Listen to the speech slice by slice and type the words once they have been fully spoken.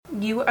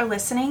You are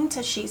listening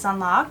to She's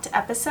Unlocked,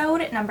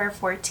 episode number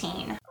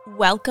 14.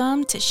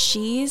 Welcome to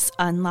She's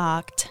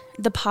Unlocked,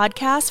 the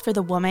podcast for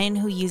the woman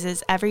who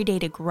uses every day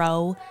to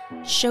grow,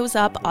 shows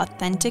up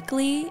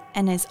authentically,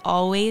 and is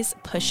always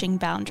pushing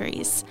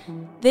boundaries.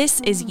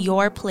 This is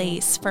your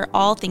place for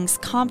all things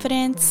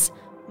confidence,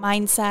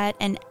 mindset,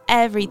 and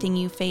everything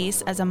you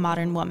face as a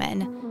modern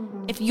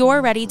woman. If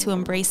you're ready to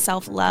embrace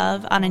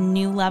self-love on a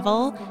new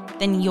level,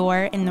 then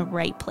you're in the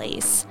right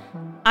place.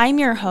 I'm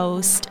your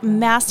host,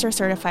 Master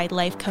Certified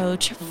Life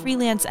Coach,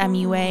 freelance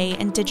MUA,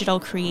 and digital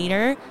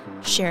creator,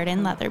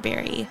 Sheridan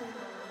Leatherberry.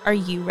 Are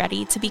you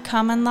ready to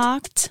become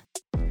unlocked?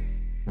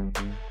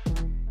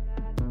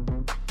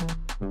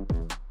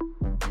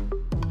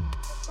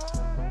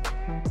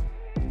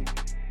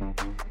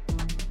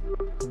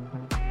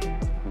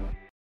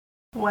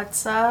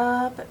 What's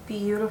up,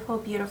 beautiful,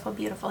 beautiful,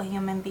 beautiful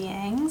human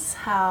beings?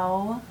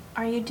 How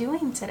are you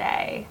doing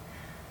today?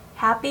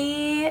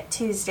 Happy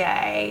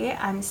Tuesday.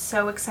 I'm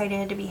so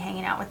excited to be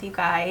hanging out with you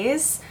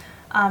guys.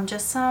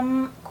 Just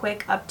some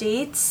quick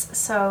updates.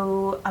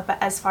 So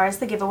as far as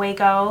the giveaway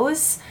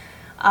goes,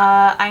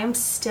 I am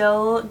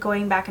still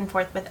going back and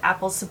forth with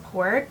Apple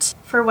support.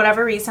 For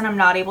whatever reason, I'm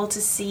not able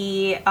to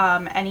see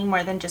any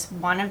more than just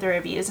one of the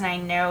reviews, and I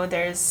know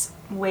there's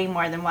way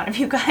more than one of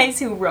you guys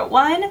who wrote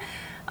one.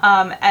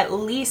 At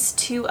least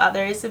 2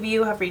 others of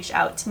you have reached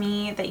out to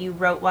me that you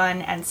wrote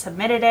one and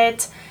submitted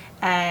it.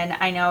 And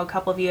I know a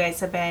couple of you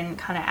guys have been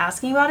kind of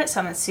asking about it, so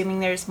I'm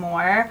assuming there's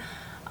more.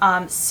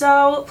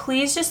 So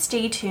please just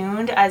stay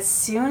tuned. As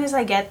soon as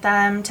I get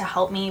them to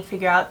help me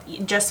figure out,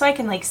 just so I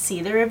can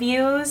see the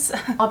reviews,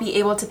 I'll be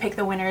able to pick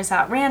the winners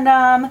at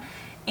random,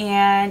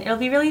 and it'll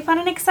be really fun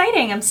and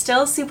exciting. I'm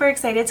still super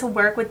excited to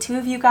work with 2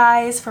 of you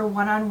guys for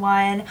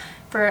one-on-one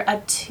for a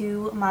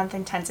 2-month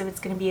intensive. It's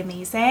going to be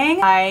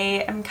amazing.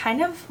 I am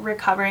kind of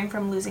recovering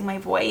from losing my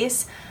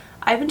voice.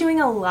 I've been doing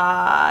a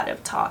lot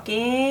of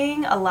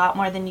talking, a lot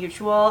more than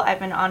usual. I've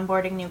been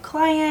onboarding new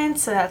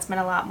clients, so that's been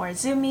a lot more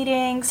Zoom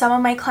meetings. Some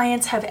of my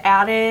clients have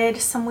added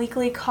some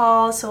weekly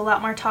calls, so a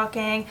lot more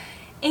talking.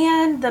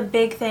 And the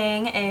big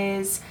thing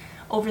is,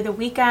 over the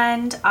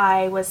weekend,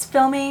 I was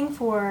filming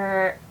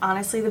for,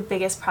 honestly, the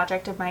biggest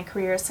project of my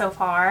career so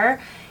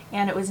far.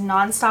 And it was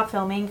nonstop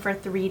filming for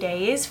 3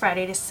 days,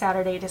 Friday to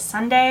Saturday to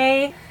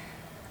Sunday.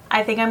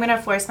 I think I'm going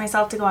to force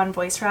myself to go on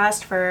voice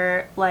rest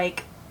for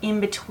in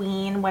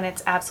between when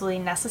it's absolutely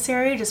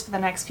necessary, just for the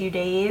next few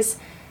days.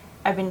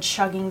 I've been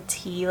chugging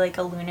tea like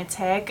a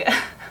lunatic.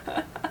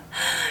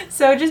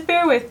 So just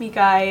bear with me,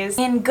 guys.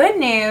 In good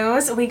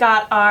news, we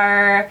got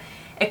our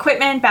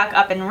equipment back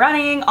up and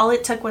running. All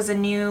it took was a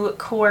new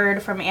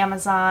cord from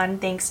Amazon,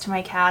 thanks to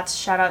my cats.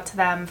 Shout out to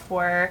them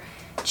for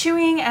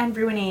chewing and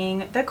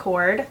ruining the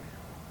cord.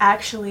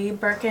 Actually,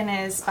 Birkin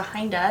is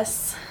behind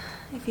us.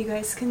 If you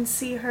guys can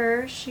see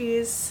her,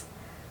 she's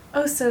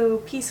so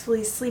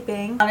peacefully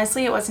sleeping.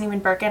 Honestly, it wasn't even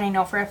Birkin. I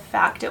know for a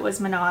fact it was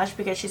Minaj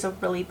because she's a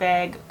really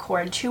big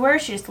cord chewer.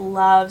 She just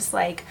loves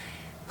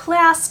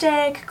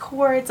plastic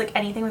cords,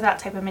 anything with that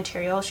type of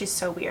material. She's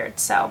so weird.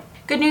 So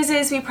good news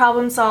is we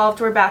problem solved.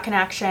 We're back in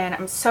action.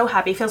 I'm so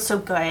happy. It feels so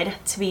good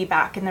to be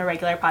back in the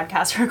regular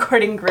podcast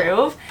recording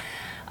groove.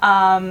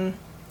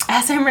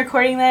 As I'm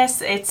recording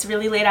this, it's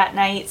really late at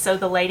night, so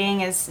the lighting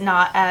is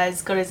not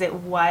as good as it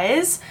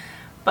was,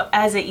 but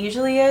as it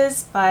usually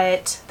is,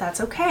 but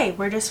that's okay.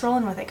 We're just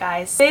rolling with it,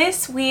 guys.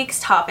 This week's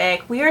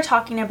topic, we are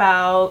talking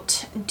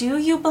about, do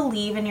you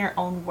believe in your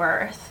own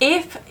worth?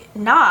 If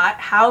not,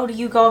 how do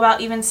you go about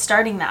even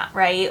starting that,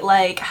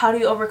 right? How do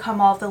you overcome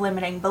all of the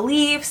limiting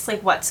beliefs?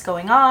 What's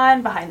going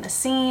on behind the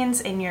scenes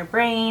in your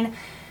brain?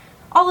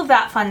 All of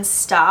that fun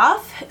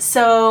stuff.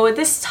 So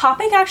this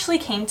topic actually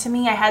came to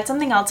me. I had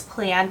something else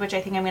planned, which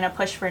I think I'm going to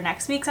push for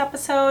next week's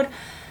episode.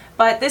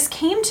 But this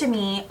came to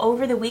me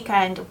over the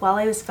weekend while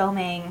I was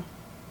filming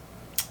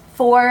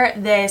for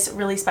this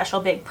really special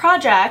big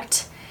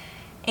project.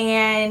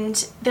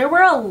 And there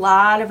were a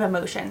lot of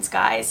emotions,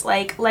 guys.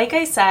 Like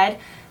I said,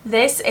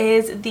 this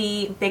is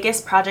the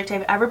biggest project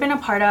I've ever been a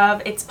part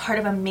of. It's part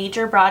of a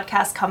major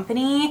broadcast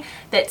company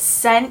that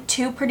sent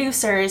 2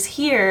 producers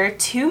here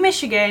to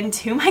Michigan,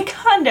 to my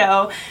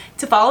condo,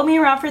 to follow me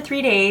around for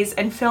 3 days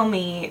and film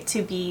me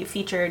to be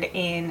featured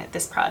in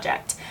this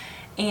project.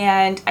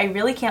 And I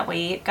really can't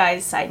wait,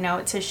 guys, side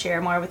note, to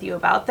share more with you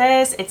about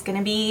this. It's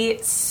gonna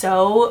be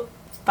so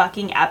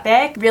fucking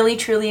epic, really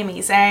truly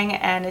amazing,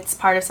 and it's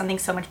part of something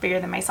so much bigger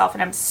than myself,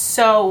 and I'm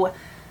so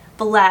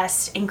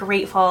blessed and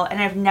grateful,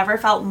 and I've never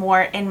felt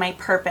more in my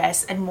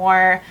purpose and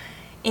more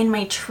in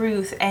my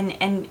truth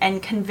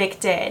and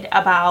convicted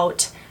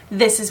about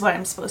this is what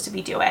I'm supposed to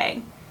be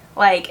doing.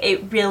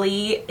 It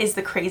really is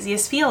the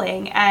craziest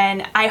feeling,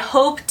 and I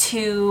hope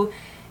to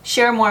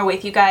share more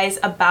with you guys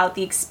about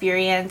the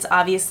experience,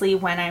 obviously,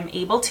 when I'm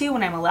able to,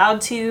 when I'm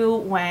allowed to,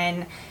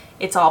 when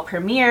it's all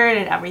premiered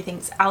and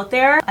everything's out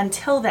there.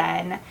 Until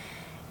then,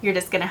 you're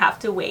just gonna have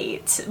to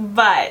wait.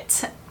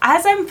 But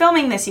as I'm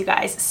filming this, you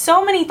guys,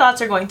 so many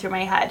thoughts are going through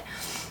my head.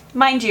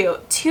 Mind you,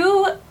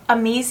 2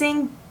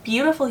 amazing,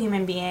 beautiful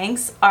human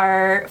beings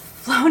are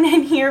flown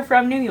in here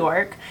from New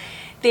York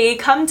They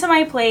come to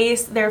my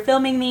place, they're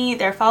filming me,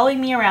 they're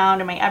following me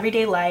around in my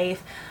everyday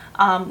life.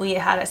 We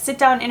had a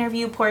sit-down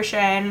interview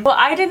portion. Well,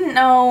 I didn't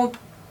know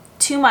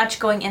too much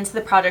going into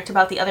the project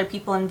about the other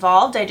people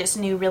involved. I just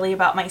knew really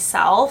about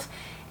myself.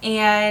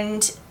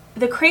 And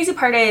the crazy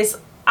part is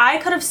I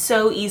could have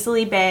so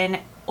easily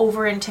been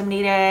over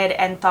intimidated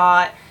and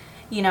thought,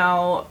 you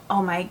know,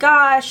 oh my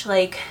gosh,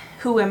 like,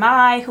 who am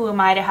I? Who am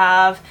I to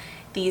have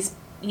these,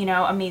 you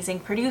know,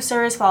 amazing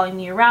producers following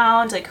me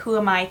around? Like, who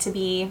am I to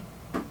be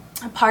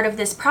a part of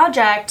this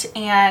project?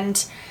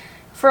 And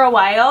for a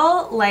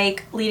while,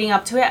 like leading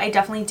up to it, I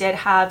definitely did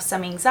have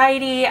some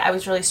anxiety. I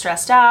was really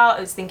stressed out. I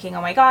was thinking,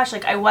 oh my gosh,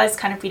 like I was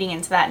kind of feeding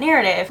into that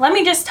narrative. Let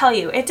me just tell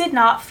you, it did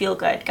not feel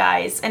good,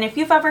 guys. And if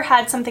you've ever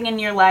had something in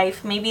your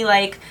life, maybe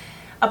like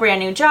a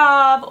brand new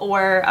job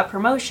or a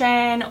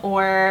promotion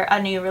or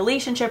a new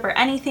relationship or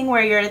anything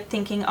where you're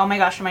thinking, oh my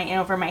gosh, am I in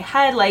over my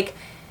head? Like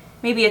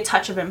maybe a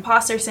touch of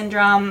imposter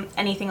syndrome,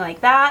 anything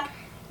like that,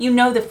 you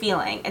know the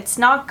feeling. It's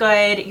not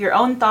good. Your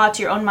own thoughts,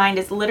 your own mind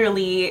is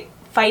literally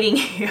fighting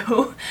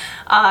you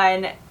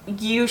on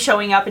you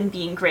showing up and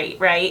being great,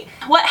 right?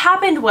 What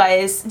happened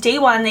was day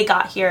one, they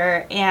got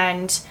here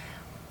and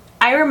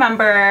I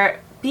remember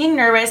being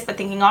nervous but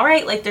thinking, all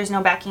right, like there's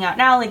no backing out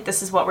now, like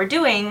this is what we're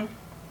doing.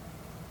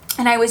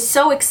 And I was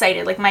so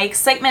excited. Like my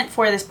excitement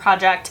for this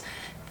project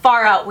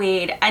far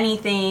outweighed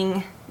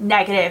anything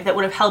negative that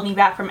would have held me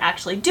back from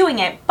actually doing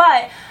it.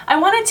 But I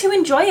wanted to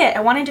enjoy it.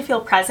 I wanted to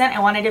feel present. I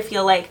wanted to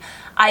feel like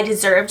I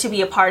deserve to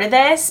be a part of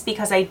this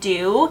because I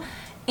do.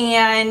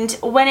 And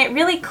when it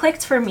really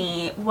clicked for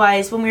me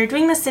was when we were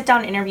doing the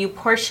sit-down interview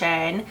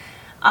portion.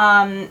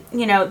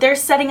 You know, they're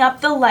setting up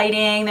the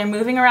lighting, they're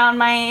moving around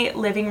my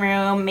living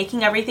room,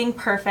 making everything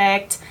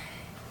perfect.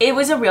 It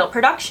was a real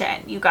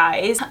production, you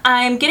guys.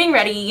 I'm getting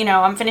ready, you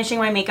know, I'm finishing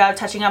my makeup,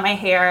 touching up my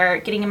hair,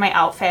 getting in my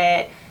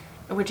outfit,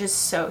 which is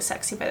so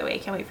sexy, by the way. I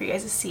can't wait for you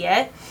guys to see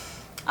it.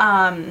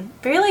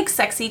 Very like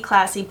sexy,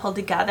 classy, pulled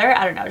together.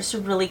 I don't know, just a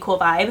really cool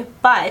vibe.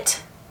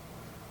 But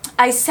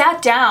I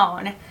sat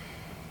down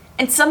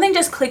and something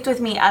just clicked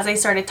with me as I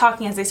started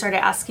talking, as they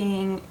started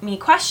asking me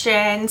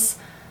questions.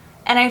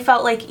 And I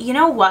felt like, you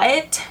know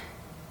what?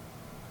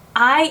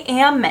 I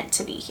am meant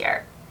to be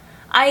here.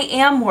 I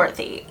am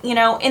worthy. You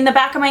know, in the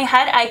back of my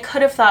head, I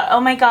could have thought, oh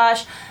my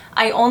gosh,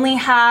 I only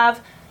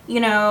have,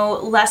 you know,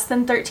 less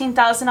than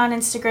 13,000 on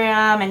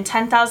Instagram and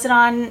 10,000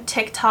 on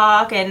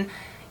TikTok and,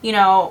 you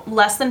know,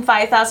 less than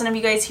 5,000 of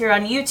you guys here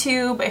on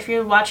YouTube. If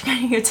you're watching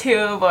on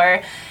YouTube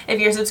or if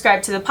you're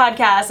subscribed to the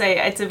podcast,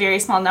 it's a very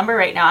small number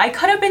right now. I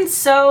could have been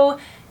so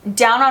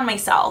down on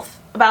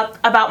myself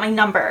about my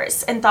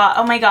numbers and thought,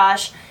 oh my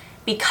gosh,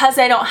 because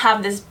I don't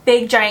have this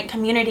big giant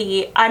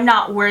community, I'm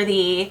not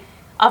worthy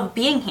of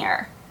being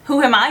here.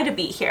 Who am I to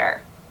be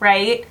here,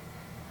 right?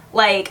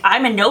 Like,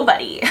 I'm a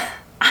nobody.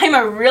 I'm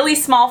a really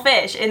small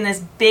fish in this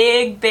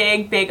big,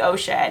 big, big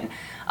ocean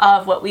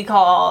of what we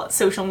call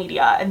social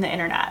media and the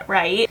internet,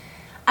 right?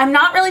 I'm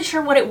not really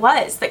sure what it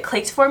was that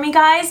clicked for me,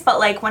 guys, but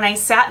like when I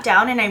sat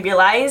down and I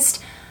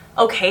realized,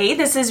 okay,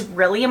 this is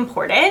really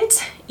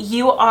important.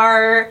 You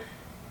are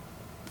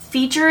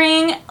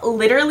featuring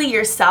literally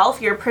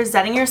yourself. You're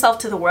presenting yourself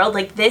to the world.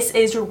 Like this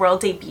is your world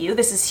debut.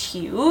 This is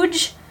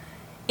huge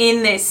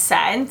in this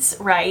sense,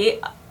 right?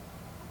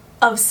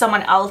 Of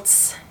someone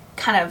else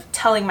kind of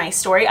telling my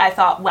story. I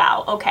thought,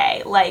 wow,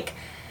 okay, like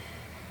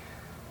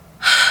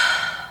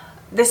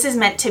this is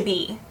meant to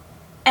be.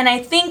 And I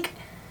think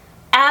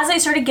as I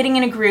started getting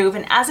in a groove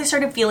and as I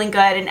started feeling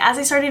good and as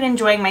I started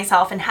enjoying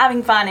myself and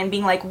having fun and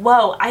being like,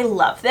 whoa, I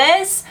love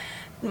this,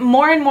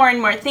 more and more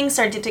and more things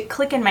started to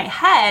click in my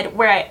head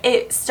where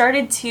it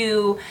started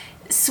to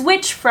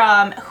switch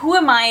from who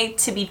am I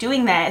to be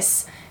doing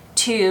this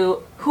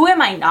to who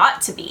am I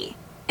not to be,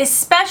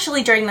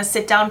 especially during the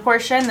sit-down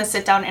portion, the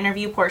sit-down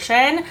interview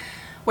portion,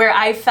 where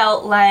I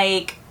felt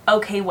like,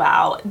 okay,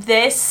 wow,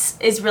 this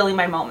is really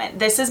my moment.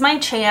 This is my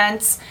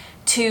chance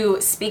to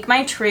speak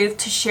my truth,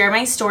 to share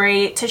my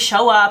story, to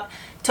show up,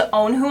 to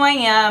own who I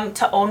am,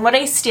 to own what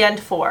I stand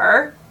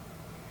for,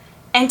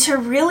 and to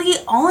really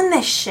own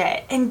this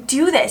shit and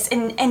do this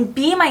and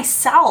be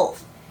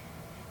myself.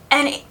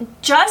 And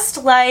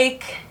just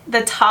like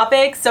the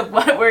topics of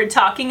what we're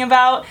talking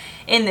about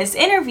in this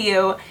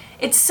interview,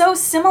 it's so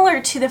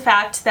similar to the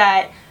fact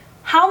that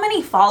how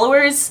many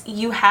followers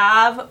you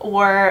have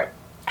or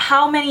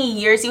how many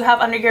years you have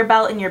under your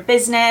belt in your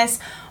business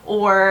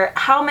or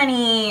how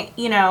many,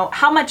 you know,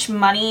 how much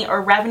money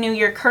or revenue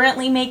you're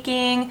currently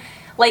making.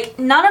 Like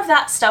none of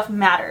that stuff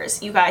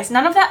matters, you guys.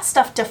 None of that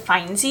stuff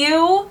defines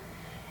you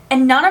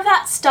and none of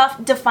that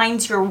stuff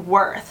defines your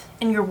worth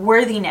and your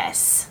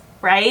worthiness,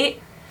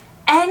 right?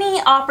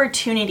 Any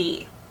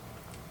opportunity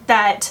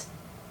that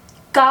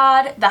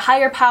God, the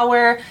higher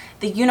power,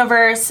 the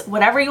universe,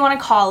 whatever you want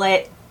to call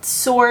it,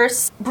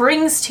 source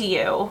brings to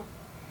you,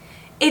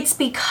 it's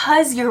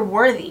because you're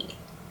worthy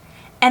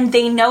and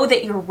they know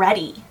that you're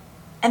ready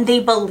and they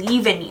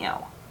believe in you.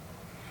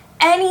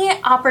 Any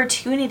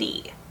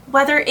opportunity,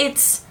 whether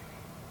it's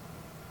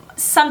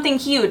something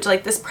huge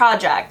like this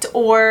project,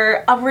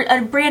 or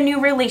a brand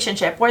new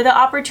relationship, or the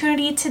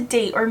opportunity to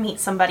date or meet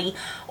somebody,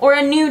 or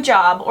a new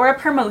job, or a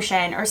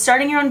promotion, or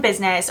starting your own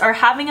business, or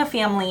having a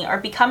family, or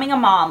becoming a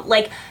mom,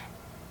 like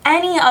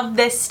any of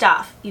this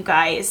stuff, you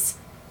guys,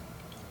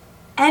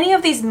 any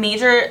of these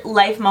major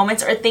life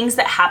moments or things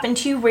that happen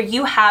to you where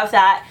you have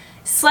that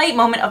slight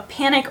moment of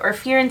panic or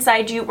fear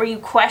inside you, where you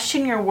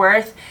question your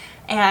worth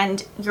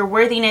and your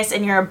worthiness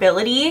and your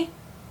ability,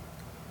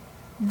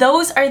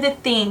 those are the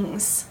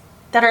things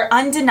that are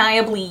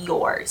undeniably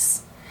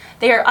yours.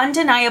 They are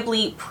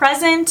undeniably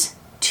present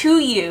to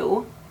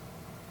you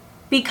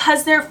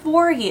because they're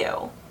for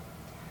you.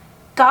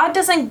 God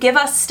doesn't give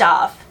us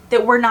stuff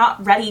that we're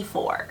not ready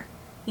for,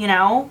 you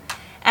know?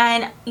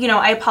 And, you know,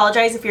 I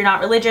apologize if you're not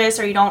religious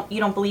or you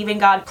don't believe in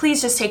God.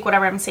 Please just take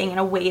whatever I'm saying in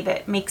a way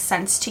that makes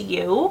sense to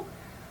you.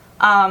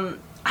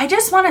 I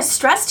just want to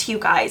stress to you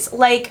guys,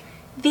 like,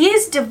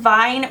 these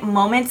divine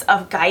moments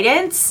of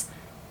guidance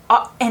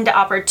and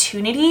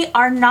opportunity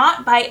are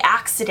not by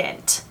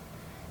accident.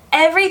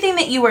 Everything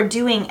that you are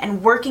doing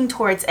and working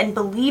towards and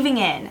believing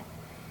in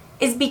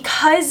is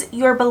because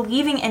you're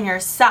believing in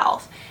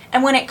yourself.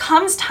 And when it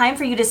comes time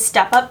for you to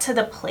step up to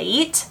the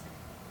plate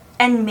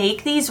and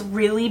make these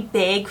really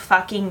big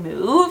fucking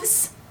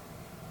moves,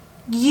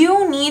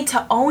 you need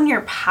to own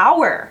your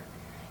power.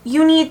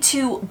 You need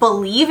to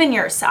believe in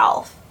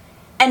yourself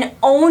and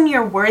own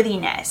your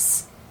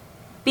worthiness,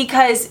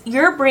 because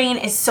your brain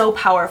is so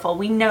powerful.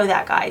 We know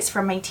that, guys,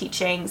 from my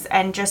teachings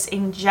and just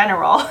in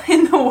general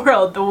in the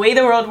world, the way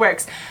the world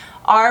works.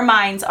 Our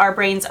minds, our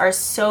brains are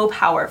so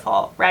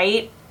powerful,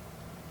 right?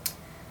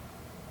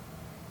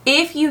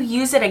 If you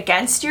use it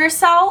against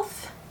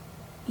yourself,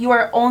 you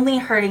are only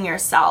hurting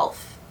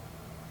yourself.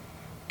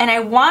 And I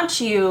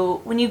want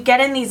you, when you get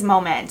in these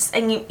moments,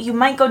 and you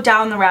might go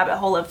down the rabbit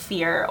hole of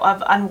fear,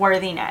 of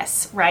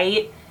unworthiness,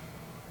 right?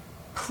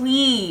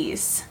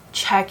 Please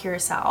check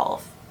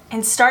yourself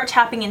and start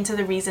tapping into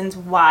the reasons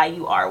why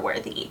you are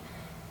worthy.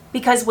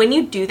 Because when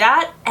you do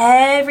that,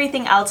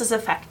 everything else is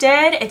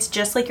affected. It's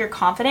just like your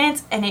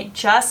confidence, and it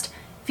just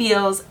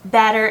feels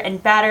better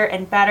and better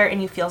and better,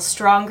 and you feel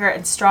stronger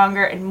and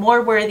stronger and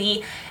more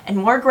worthy and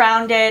more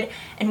grounded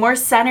and more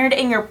centered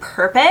in your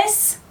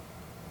purpose.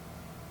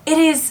 It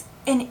is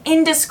an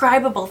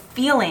indescribable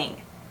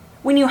feeling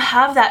when you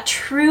have that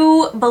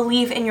true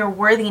belief in your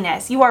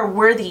worthiness. You are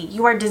worthy.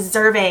 You are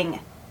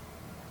deserving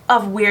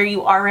of where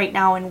you are right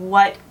now and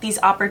what these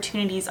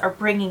opportunities are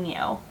bringing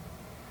you,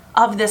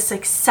 of the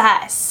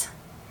success.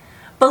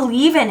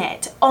 Believe in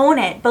it, own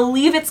it,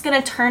 believe it's going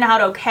to turn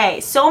out okay.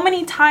 So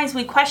many times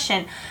we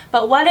question,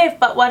 but what if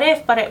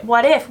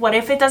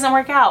it doesn't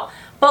work out?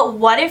 But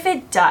what if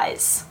it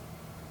does?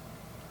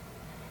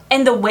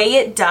 And the way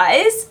it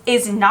does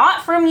is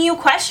not from you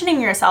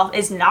questioning yourself,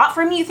 is not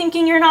from you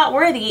thinking you're not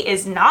worthy,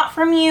 is not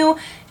from you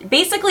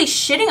basically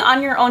shitting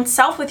on your own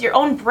self with your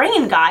own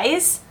brain,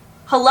 guys.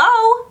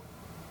 Hello?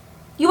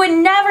 You would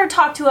never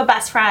talk to a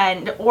best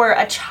friend or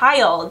a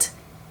child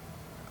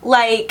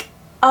like,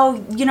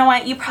 oh, you know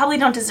what? You probably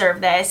don't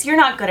deserve this. You're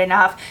not good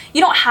enough.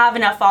 You don't have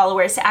enough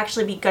followers to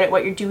actually be good at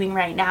what you're doing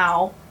right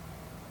now.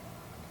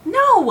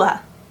 No.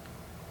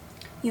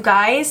 You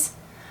guys,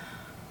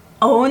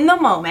 own the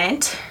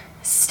moment.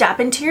 Step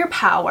into your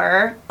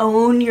power.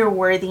 Own your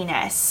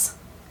worthiness.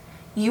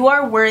 You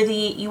are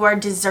worthy. You are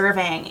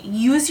deserving.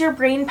 Use your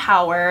brain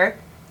power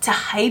to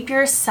hype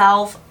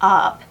yourself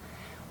up.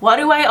 What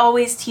do I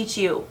always teach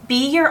you?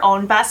 Be your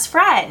own best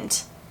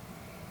friend.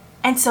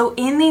 And so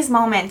in these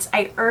moments,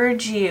 I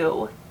urge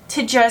you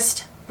to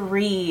just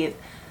breathe.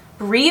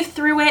 Breathe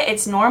through it.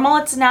 It's normal,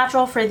 it's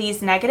natural for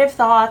these negative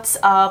thoughts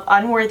of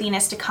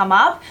unworthiness to come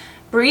up.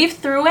 Breathe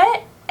through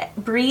it.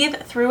 Breathe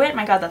through it.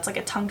 My God, that's like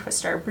a tongue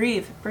twister.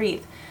 Breathe.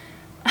 Breathe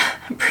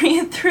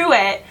through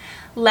it.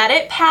 Let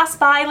it pass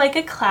by like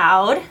a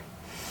cloud.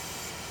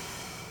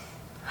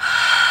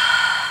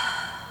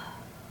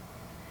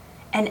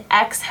 And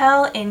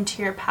exhale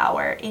into your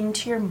power,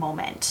 into your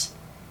moment.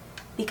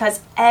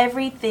 Because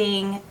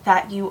everything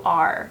that you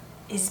are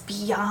is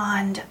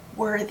beyond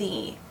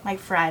worthy, my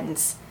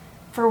friends,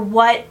 for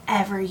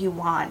whatever you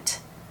want.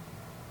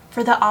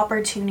 For the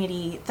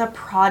opportunity, the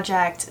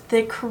project,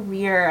 the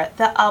career,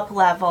 the up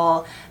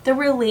level, the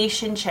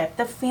relationship,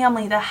 the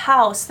family, the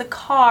house, the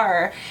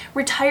car,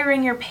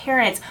 retiring your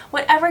parents,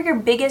 whatever your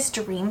biggest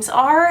dreams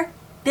are,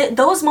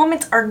 those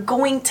moments are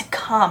going to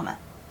come.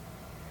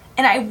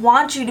 And I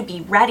want you to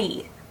be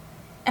ready.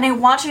 And I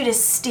want you to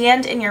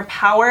stand in your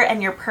power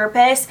and your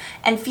purpose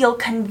and feel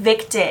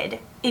convicted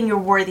in your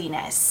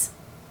worthiness.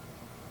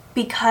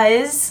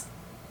 Because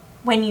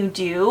when you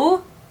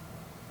do,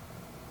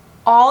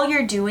 all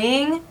you're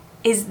doing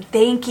is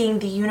thanking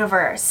the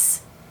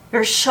universe.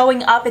 You're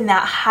showing up in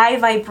that high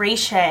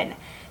vibration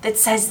that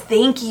says,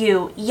 thank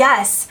you.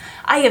 Yes,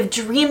 I have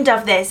dreamed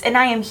of this and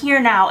I am here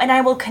now, and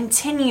I will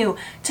continue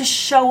to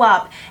show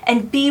up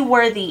and be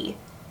worthy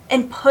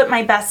and put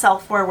my best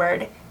self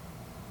forward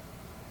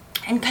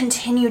and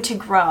continue to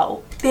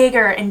grow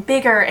bigger and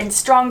bigger and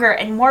stronger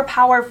and more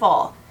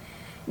powerful.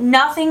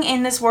 Nothing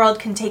in this world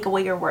can take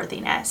away your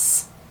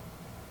worthiness.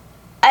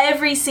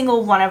 Every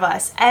single one of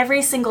us,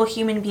 every single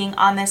human being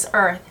on this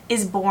earth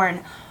is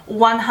born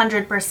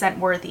 100%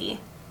 worthy.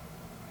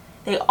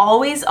 They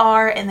always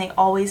are and they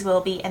always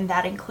will be, and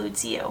that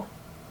includes you.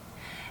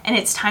 And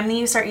it's time that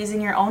you start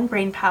using your own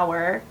brain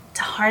power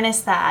to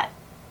harness that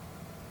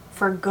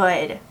for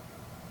good.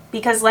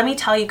 Because let me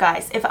tell you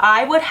guys, if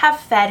I would have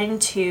fed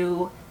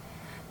into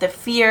the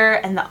fear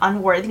and the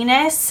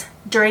unworthiness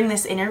during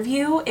this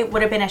interview, it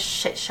would have been a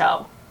shit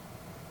show.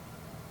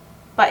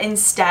 But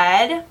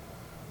instead,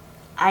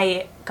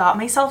 I got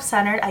myself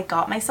centered, I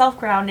got myself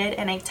grounded,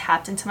 and I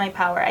tapped into my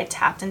power, I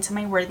tapped into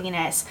my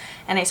worthiness,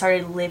 and I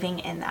started living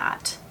in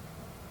that.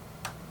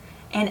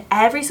 And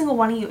every single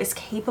one of you is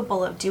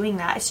capable of doing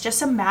that. It's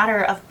just a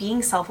matter of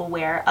being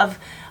self-aware, of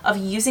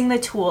using the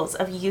tools,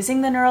 of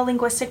using the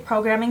neuro-linguistic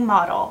programming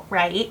model,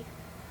 right?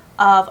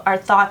 Of our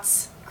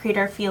thoughts create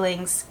our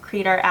feelings,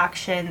 create our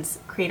actions,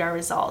 create our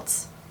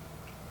results.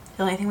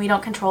 The only thing we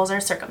don't control is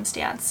our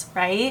circumstance,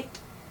 right?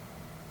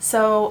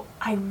 So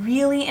I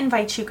really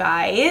invite you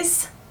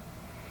guys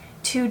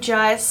to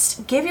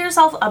just give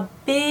yourself a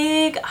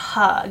big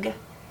hug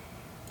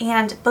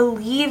and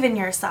believe in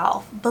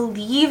yourself,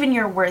 believe in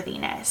your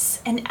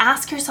worthiness, and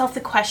ask yourself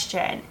the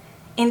question,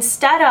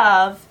 instead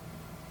of,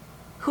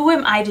 who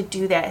am I to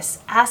do this?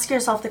 Ask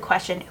yourself the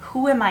question,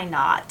 who am I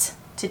not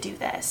to do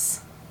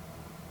this?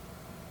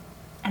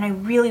 And I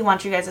really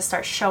want you guys to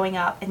start showing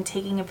up and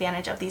taking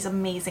advantage of these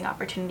amazing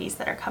opportunities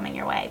that are coming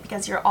your way,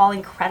 because you're all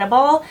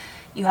incredible.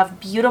 You have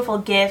beautiful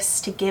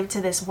gifts to give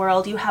to this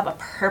world. You have a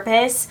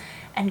purpose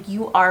and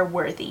you are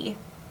worthy.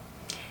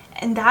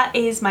 And that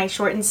is my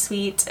short and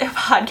sweet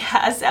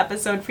podcast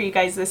episode for you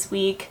guys this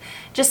week.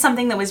 Just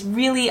something that was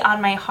really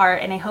on my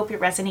heart, and I hope it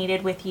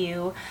resonated with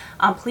you.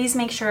 Please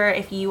make sure,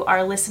 if you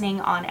are listening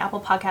on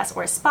Apple Podcasts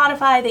or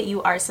Spotify, that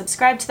you are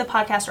subscribed to the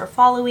podcast or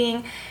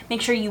following.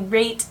 Make sure you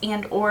rate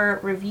and or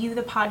review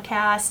the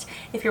podcast.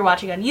 If you're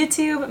watching on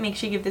YouTube, make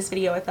sure you give this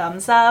video a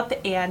thumbs up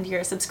and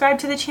you're subscribed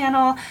to the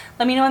channel.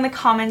 Let me know in the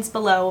comments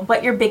below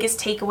what your biggest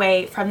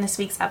takeaway from this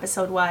week's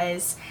episode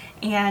was.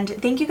 And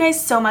thank you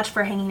guys so much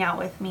for hanging out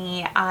with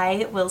me.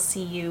 I will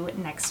see you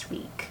next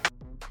week.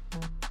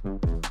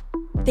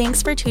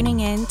 Thanks for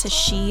tuning in to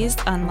She's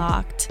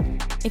Unlocked.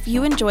 If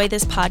you enjoy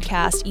this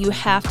podcast, you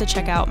have to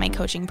check out my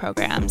coaching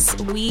programs.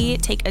 We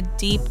take a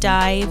deep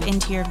dive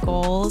into your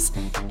goals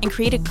and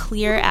create a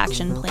clear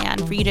action plan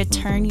for you to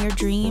turn your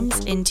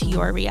dreams into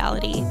your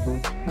reality.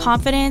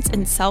 Confidence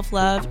and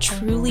self-love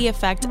truly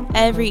affect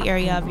every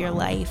area of your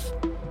life.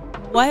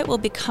 What will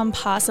become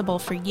possible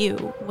for you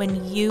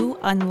when you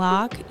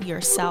unlock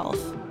yourself?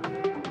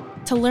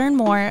 To learn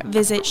more,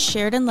 visit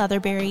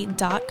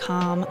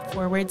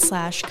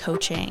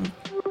SheridanLeatherberry.com/coaching.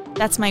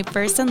 That's my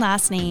first and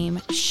last name,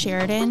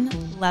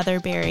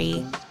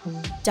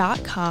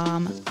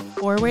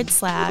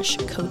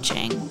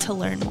 SheridanLeatherberry.com/coaching to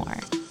learn more.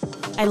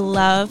 I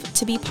love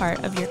to be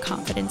part of your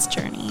confidence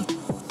journey.